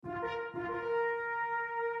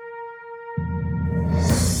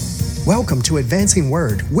Welcome to Advancing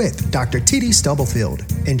Word with Dr. T.D. Stubblefield.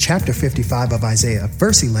 In chapter 55 of Isaiah,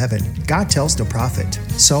 verse 11, God tells the prophet,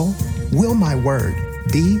 "So will my word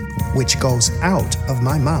be which goes out of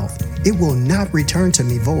my mouth. It will not return to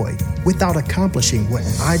me void, without accomplishing what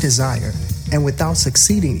I desire, and without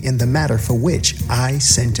succeeding in the matter for which I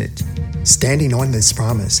sent it." Standing on this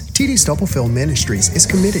promise, T.D. Stubblefield Ministries is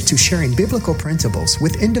committed to sharing biblical principles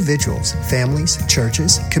with individuals, families,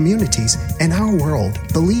 churches, communities, and our world,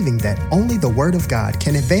 believing that only the Word of God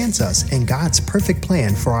can advance us in God's perfect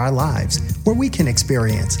plan for our lives, where we can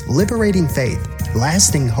experience liberating faith,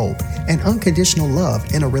 lasting hope, and unconditional love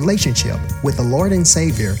in a relationship with the Lord and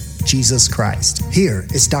Savior, Jesus Christ. Here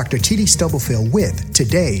is Dr. T.D. Stubblefield with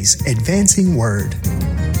today's Advancing Word.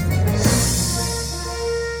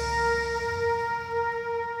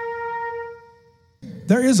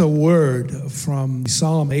 There is a word from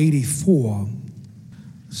Psalm 84,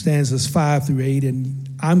 stanzas 5 through 8, and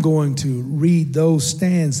I'm going to read those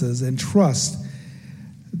stanzas and trust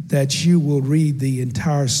that you will read the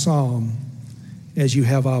entire psalm as you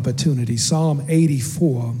have opportunity. Psalm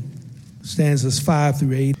 84, stanzas 5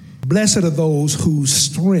 through 8. Blessed are those whose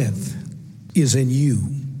strength is in you,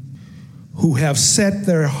 who have set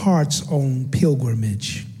their hearts on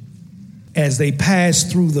pilgrimage. As they pass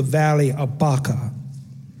through the valley of Baca,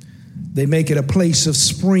 they make it a place of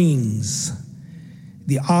springs.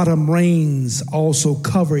 The autumn rains also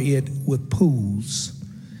cover it with pools.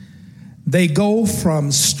 They go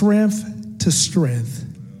from strength to strength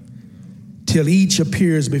till each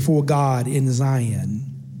appears before God in Zion.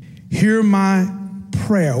 Hear my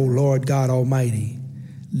prayer, O Lord God Almighty.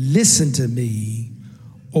 Listen to me,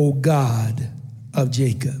 O God of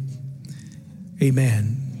Jacob.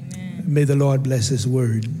 Amen. Amen. May the Lord bless his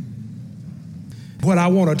word. What I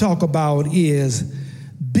want to talk about is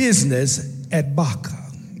business at Baca.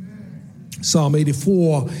 Psalm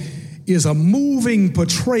 84 is a moving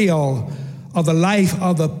portrayal of the life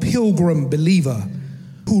of the pilgrim believer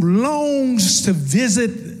who longs to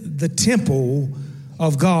visit the temple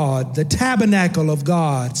of God, the tabernacle of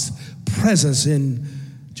God's presence in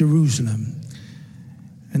Jerusalem.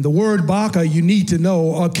 And the word Baca, you need to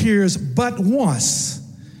know, occurs but once,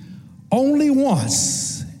 only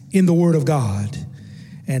once in the Word of God.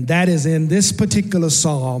 And that is in this particular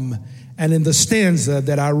psalm and in the stanza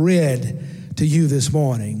that I read to you this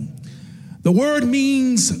morning. The word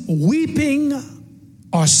means weeping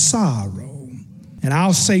or sorrow. And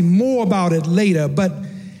I'll say more about it later. But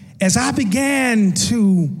as I began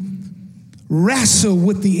to wrestle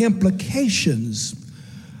with the implications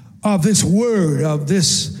of this word, of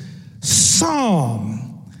this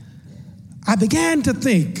psalm, I began to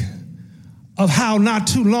think of how not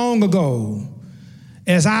too long ago,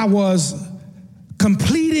 as I was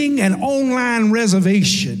completing an online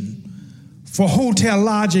reservation for hotel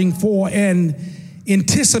lodging for an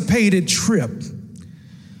anticipated trip,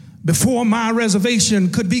 before my reservation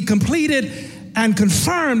could be completed and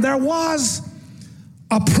confirmed, there was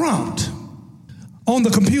a prompt on the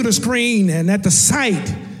computer screen and at the site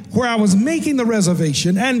where I was making the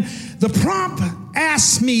reservation. And the prompt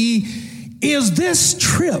asked me, is this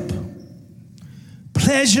trip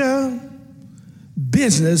pleasure,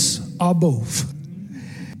 business, or both?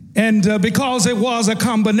 And because it was a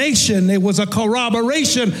combination, it was a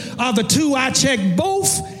corroboration of the two, I checked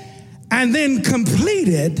both and then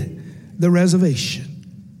completed the reservation.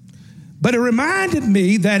 But it reminded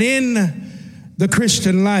me that in the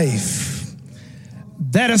Christian life,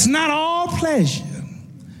 that it's not all pleasure.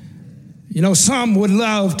 You know, some would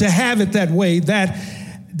love to have it that way, that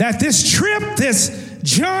this trip, this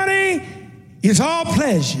journey is all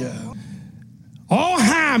pleasure. All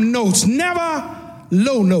high notes, never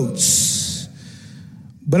low notes.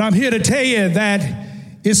 But I'm here to tell you that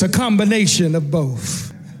it's a combination of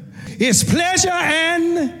both. It's pleasure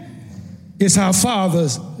and it's our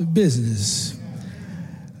Father's business.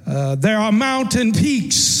 There are mountain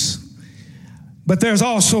peaks, but there's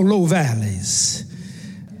also low valleys.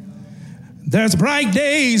 There's bright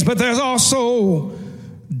days, but there's also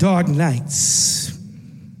dark nights.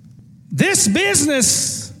 This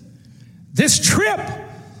business, this trip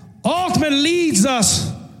ultimately leads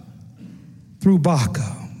us through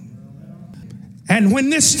Baca. And when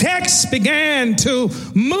this text began to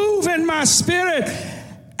move in my spirit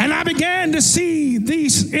and I began to see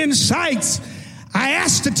these insights, I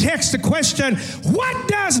asked the text the question, what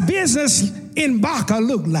does business in Baca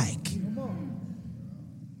look like?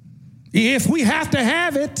 If we have to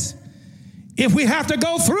have it, if we have to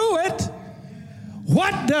go through it,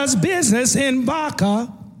 what does business in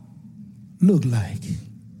Baca look like?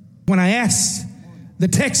 When I asked the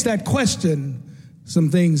text that question, some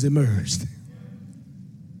things emerged.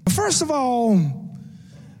 First of all,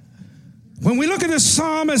 when we look at the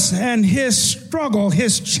psalmist and his struggle,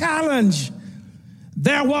 his challenge,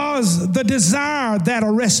 there was the desire that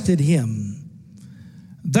arrested him.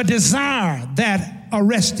 The desire that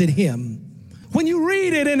arrested him. When you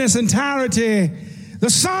read it in its entirety, the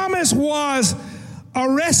psalmist was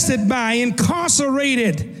arrested by,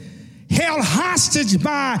 incarcerated, held hostage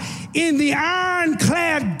by, in the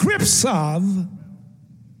ironclad grips of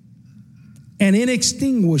an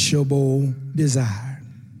inextinguishable desire.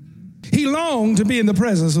 He longed to be in the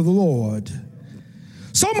presence of the Lord.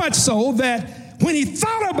 So much so that when he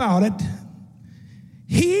thought about it,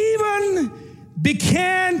 he even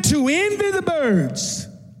began to envy the birds,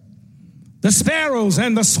 the sparrows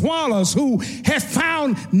and the swallows who had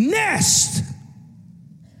found nest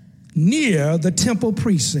near the temple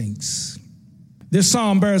precincts. This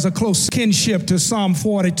psalm bears a close kinship to Psalm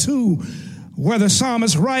 42, where the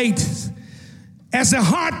psalmist writes, "As the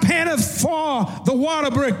hart panteth for the water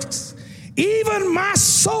brooks, even my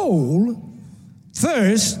soul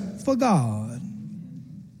thirsts for God."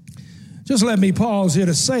 Just let me pause here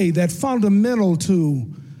to say that fundamental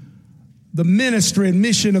to the ministry and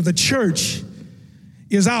mission of the church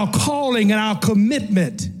is our calling and our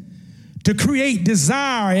commitment to create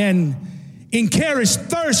desire and encourage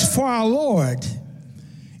thirst for our Lord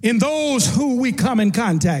in those who we come in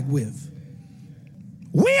contact with.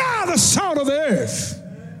 We are the salt of the earth.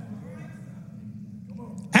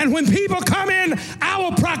 And when people come in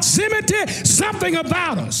our proximity, something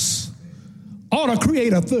about us ought to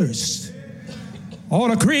create a thirst, ought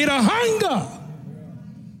to create a hunger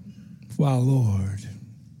for our Lord.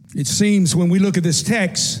 It seems when we look at this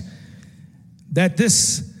text that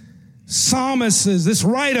this this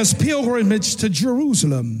writer's pilgrimage to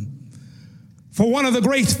Jerusalem for one of the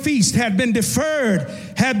great feasts had been deferred,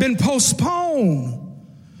 had been postponed.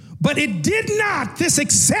 But it did not, this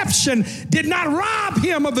exception did not rob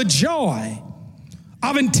him of the joy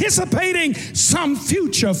of anticipating some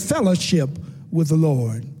future fellowship with the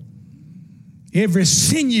Lord. Every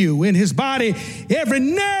sinew in his body, every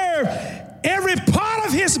nerve, every part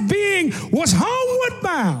of his being was homeward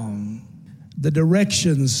bound. The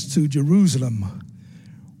directions to Jerusalem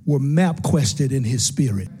were map-quested in his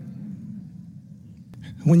spirit.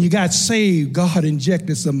 When you got saved, God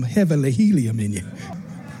injected some heavenly helium in you.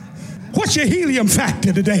 What's your helium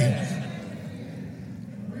factor today?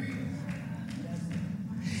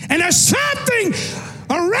 And there's something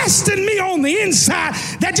arresting me on the inside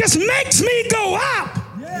that just makes me go up.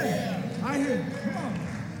 Yeah, I hear you. Come on.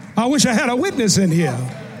 I wish I had a witness in here.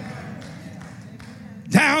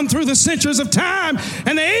 Down through the centuries of time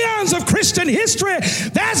and the eons of Christian history,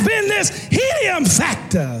 there's been this helium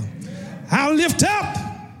factor. I lift up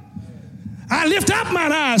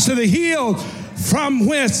mine eyes to the hill from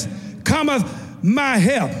whence cometh my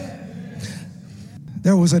help.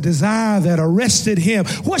 There was a desire that arrested him.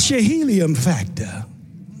 What's your helium factor?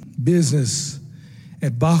 Business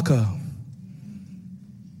at Baca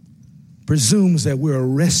presumes that we're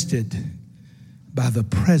arrested by the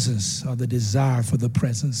presence or the desire for the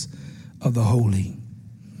presence of the holy.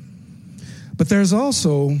 But there's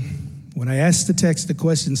also, when I asked the text the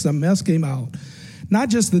question, something else came out. Not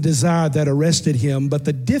just the desire that arrested him, but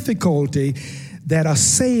the difficulty that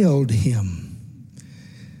assailed him.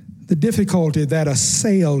 The difficulty that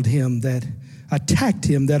assailed him, that attacked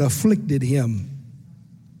him, that afflicted him.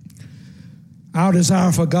 Our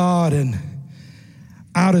desire for God and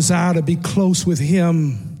our desire to be close with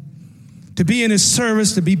him, to be in his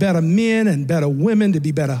service, to be better men and better women, to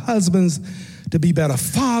be better husbands, to be better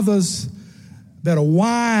fathers, better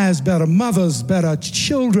wives, better mothers, better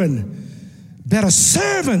children, better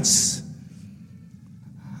servants.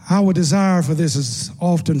 Our desire for this is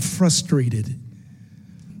often frustrated.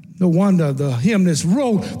 No wonder the hymnist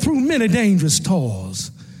wrote, "Through many dangerous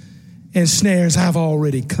toils and snares I've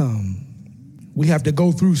already come." We have to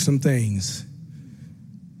go through some things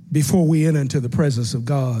before we enter into the presence of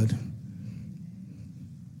God.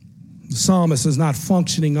 The psalmist is not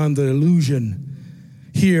functioning under the illusion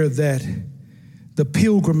here that the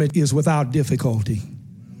pilgrimage is without difficulty.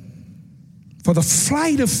 For the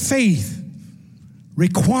flight of faith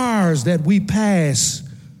requires that we pass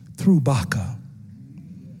through Baca.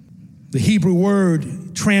 The Hebrew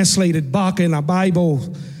word translated Baca in our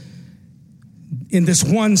Bible in this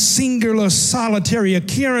one singular solitary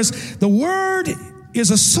occurrence, the word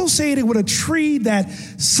is associated with a tree that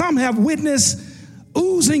some have witnessed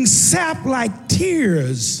oozing sap like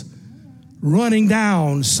tears running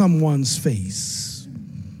down someone's face.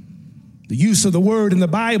 The use of the word in the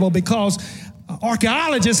Bible because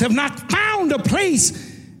archaeologists have not found a place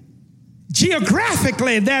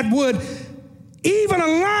geographically that would even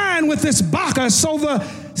align with this Baca. So the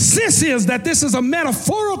sense is that this is a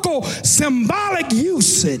metaphorical, symbolic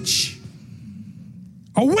usage.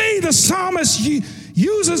 A way the psalmist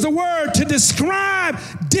uses the word to describe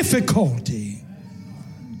difficulty,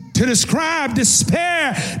 to describe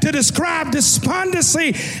despair, to describe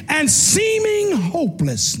despondency and seeming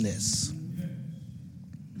hopelessness.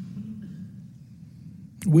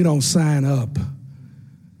 We don't sign up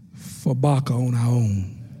for Baca on our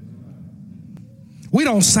own. We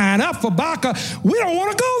don't sign up for Baca. We don't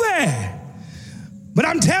want to go there. But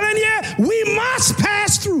I'm telling you, we must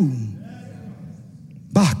pass through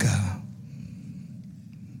Baca.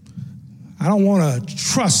 I don't want to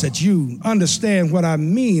trust that you understand what I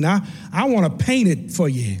mean. I want to paint it for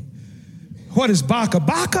you. What is Baca?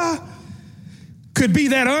 Baca could be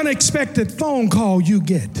that unexpected phone call you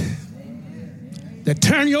get that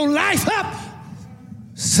turn your life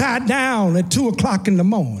upside down at 2 o'clock in the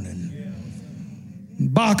morning.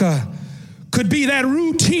 Baca could be that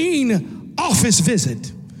routine office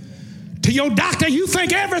visit to your doctor. You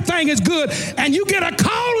think everything is good, and you get a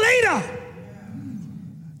call later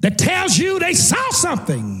that tells you they saw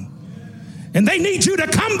something and they need you to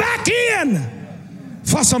come back in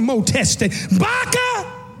for some more testing.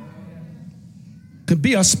 Baca could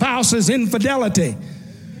be a spouse's infidelity.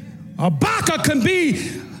 A Baca can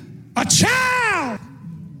be a child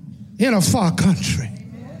in a far country.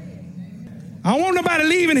 I don't want nobody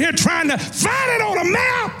leaving here trying to find it on a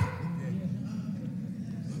map.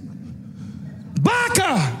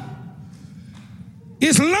 Baca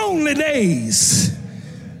is lonely days.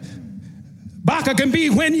 Baca can be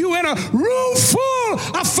when you're in a room full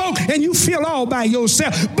of folk and you feel all by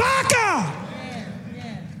yourself. Baca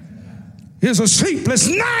is a sleepless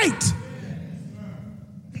night.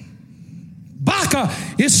 Baca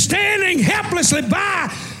is standing helplessly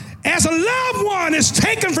by as a loved one is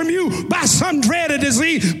taken from you by some dreaded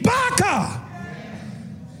disease. Baca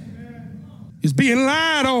is being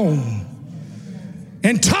lied on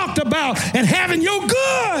and talked about and having your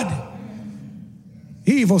good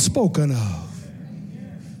evil spoken of.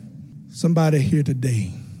 Somebody here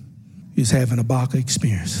today is having a Baca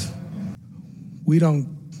experience. We don't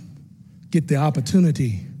get the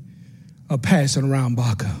opportunity of passing around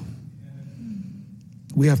Baca.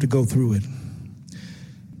 We have to go through it.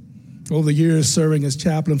 Over the years serving as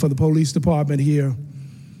chaplain for the police department here,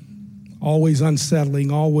 always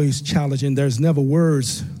unsettling, always challenging. There's never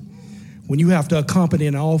words when you have to accompany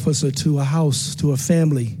an officer to a house, to a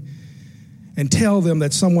family, and tell them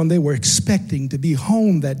that someone they were expecting to be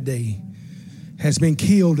home that day has been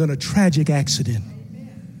killed in a tragic accident,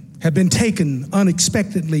 have been taken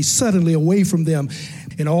unexpectedly, suddenly away from them.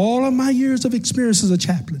 In all of my years of experience as a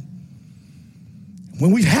chaplain,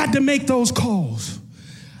 when we've had to make those calls,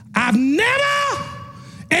 I've never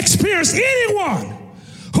experienced anyone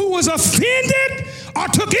who was offended or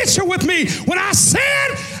took issue with me when I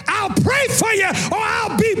said, I'll pray for you or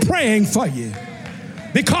I'll be praying for you.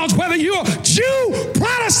 Because whether you're Jew,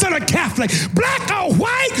 Protestant, or Catholic, black or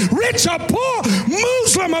white, rich or poor,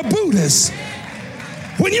 Muslim or Buddhist,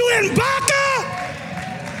 when you're in Baca,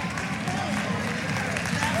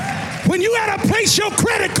 when you at a place your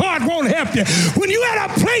credit card won't help you, when you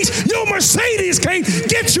at a place your Mercedes can't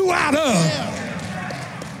get you out of,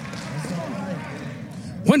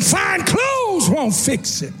 when fine clothes won't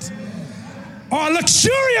fix it, or a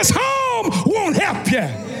luxurious home won't help you,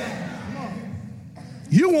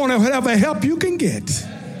 you want whatever help you can get.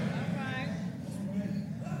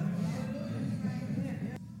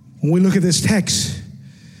 When we look at this text,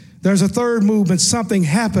 there's a third movement. Something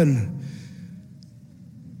happened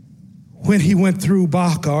when he went through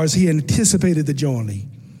Baca, or as he anticipated the journey.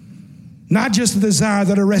 Not just the desire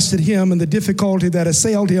that arrested him and the difficulty that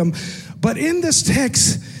assailed him, but in this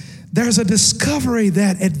text, there's a discovery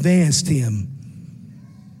that advanced him.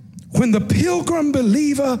 When the pilgrim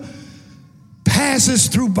believer passes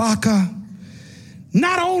through Baca,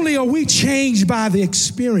 not only are we changed by the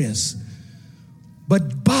experience,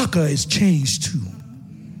 but Baca is changed too.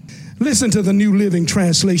 Listen to the New Living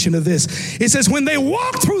Translation of this. It says, when they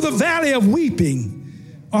walk through the valley of weeping,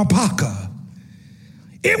 or Baca,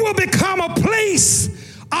 it will become a place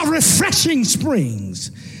of refreshing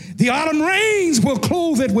springs. The autumn rains will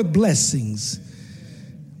clothe it with blessings.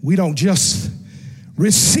 We don't just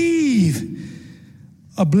receive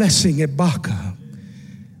a blessing at Baca.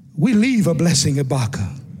 We leave a blessing at Baca.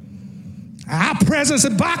 Our presence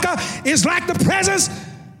at Baca is like the presence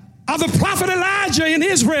of the prophet Elijah in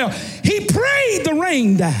Israel. He prayed the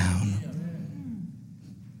rain down.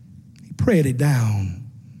 He prayed it down.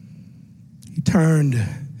 He turned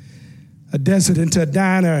a desert into a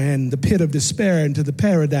diner and the pit of despair into the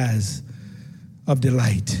paradise of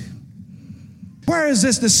delight. Where is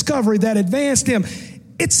this discovery that advanced him?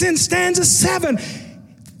 It's in stanza 7,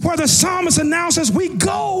 where the psalmist announces we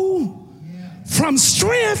go from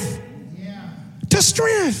strength to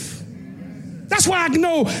strength. That's why I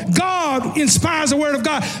know God inspires the word of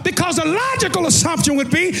God, because the logical assumption would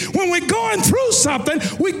be when we're going through something,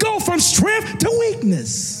 we go from strength to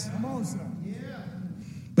weakness.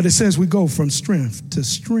 But it says we go from strength to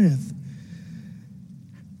strength.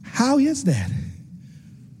 How is that?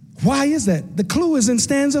 Why is that? The clue is in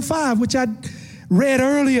stanza 5, which I read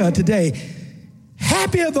earlier today.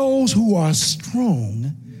 Happy are those who are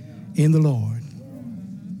strong in the Lord.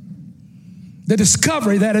 The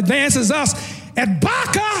discovery that advances us at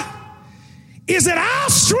Baca is that our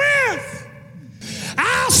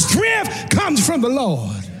strength comes from the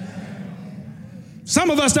Lord. Some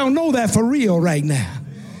of us don't know that for real right now.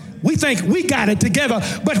 We think we got it together,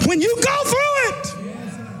 but when you go through it,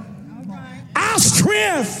 our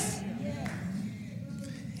strength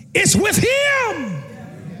is with Him.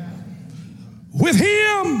 With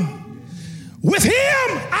Him. With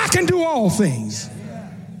Him, I can do all things.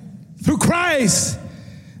 Through Christ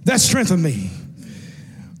that strengthened me.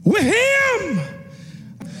 With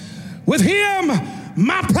Him,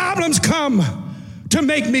 my problems come to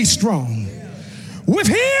make me strong. With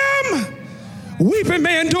Him, weeping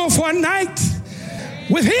may endure for a night.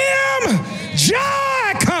 With Him,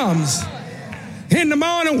 joy comes in the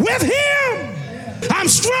morning. With Him, I'm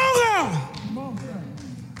stronger.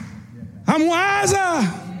 I'm wiser.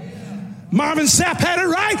 Marvin Sapp had it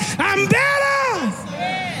right. I'm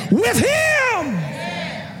better. With Him.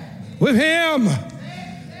 With Him,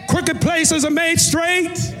 crooked places are made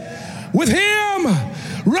straight. With Him,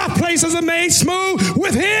 rough places are made smooth.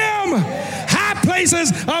 With Him, high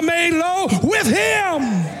places are made low. With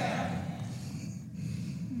Him.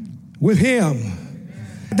 With Him.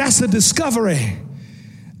 That's the discovery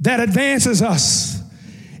that advances us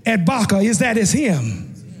at Baca, is that it's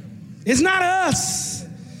Him. It's not us.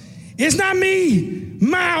 It's not me,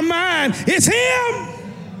 my mind. It's Him.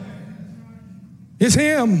 It's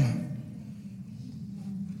Him.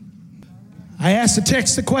 I asked the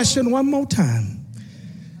text the question one more time.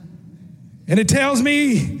 And it tells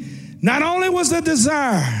me not only was the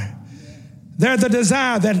desire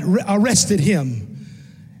that arrested him,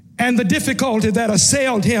 and the difficulty that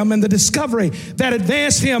assailed him, and the discovery that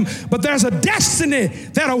advanced him, but there's a destiny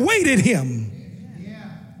that awaited him.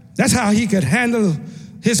 That's how he could handle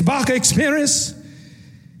his Baca experience.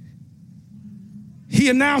 He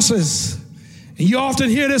announces, and you often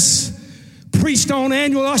hear this preached on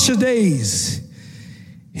annual usher days.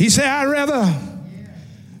 He said, I'd rather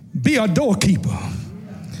be a doorkeeper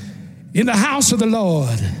in the house of the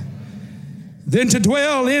Lord than to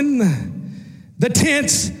dwell in the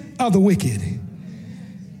tents of the wicked.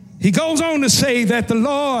 He goes on to say that the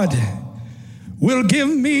Lord will give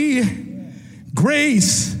me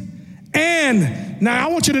grace. And now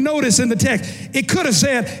I want you to notice in the text, it could have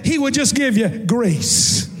said He would just give you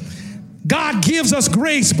grace. God gives us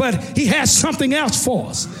grace, but He has something else for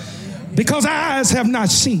us. Because eyes have not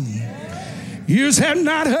seen, ears have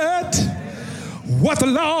not heard what the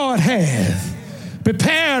Lord hath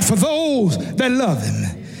prepared for those that love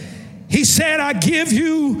Him. He said, I give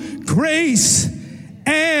you grace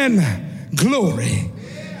and glory.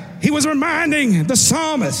 He was reminding the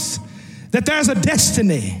psalmist that there's a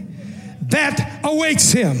destiny that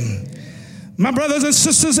awaits him. My brothers and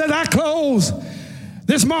sisters, as I close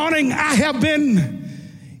this morning, I have been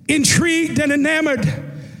intrigued and enamored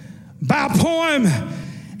by a poem,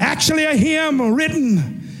 actually a hymn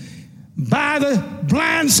written by the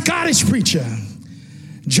blind Scottish preacher,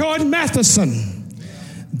 George Matheson,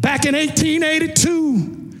 back in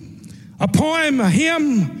 1882, a poem, a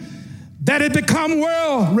hymn that had become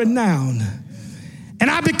world renowned. And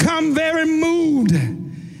I become very moved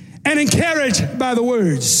and encouraged by the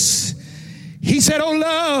words. He said, oh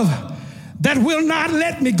love that will not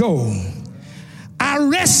let me go, I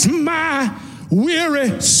rest my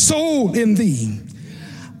weary soul in thee.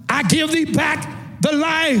 I give thee back the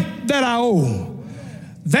life that I owe,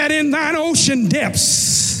 that in thine ocean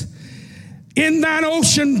depths,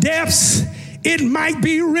 it might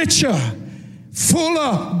be richer,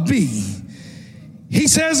 fuller be. He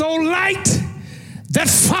says, oh light that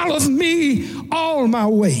followeth me all my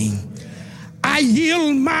way, I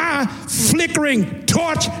yield my flickering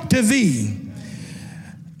torch to thee.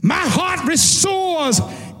 My heart restores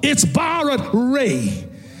its borrowed ray,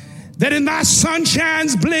 that in thy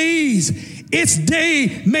sunshine's blaze, its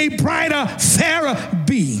day may brighter, fairer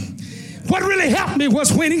be. What really helped me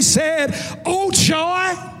was when he said, oh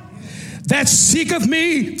joy that seeketh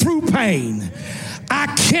me through pain, I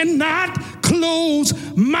cannot close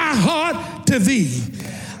my heart to thee.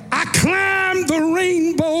 I climb the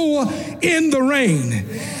rainbow in the rain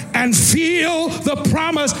and feel the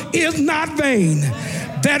promise is not vain.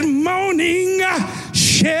 That morning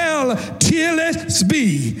shall tearless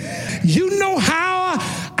be. You know how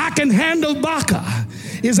I can handle Baca,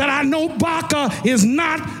 is that I know Baca is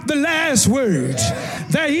not the last word.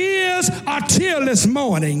 There is a tearless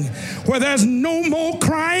morning where there's no more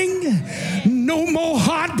crying, no more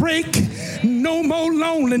heartbreak, no more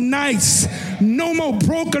lonely nights, no more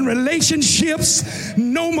broken relationships,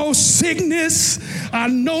 no more sickness,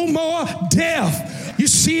 no more death. You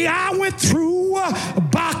see, I went through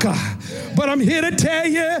Baca, but I'm here to tell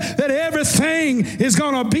you that everything is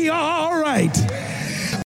going to be all right.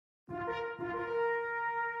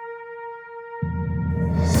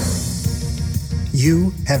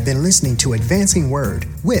 You have been listening to Advancing Word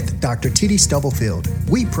with Dr. T.D. Stubblefield.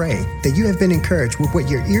 We pray that you have been encouraged with what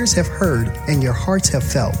your ears have heard and your hearts have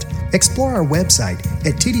felt. Explore our website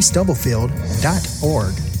at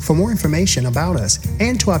tdstubblefield.org for more information about us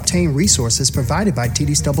and to obtain resources provided by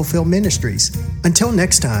T.D. Stubblefield Ministries. Until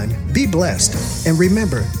next time, be blessed and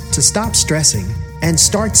remember to stop stressing and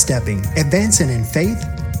start stepping, advancing in faith,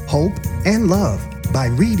 hope, and love by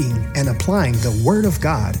reading and applying the Word of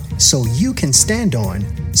God so you can stand on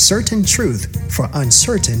certain truth for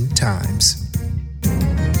uncertain times.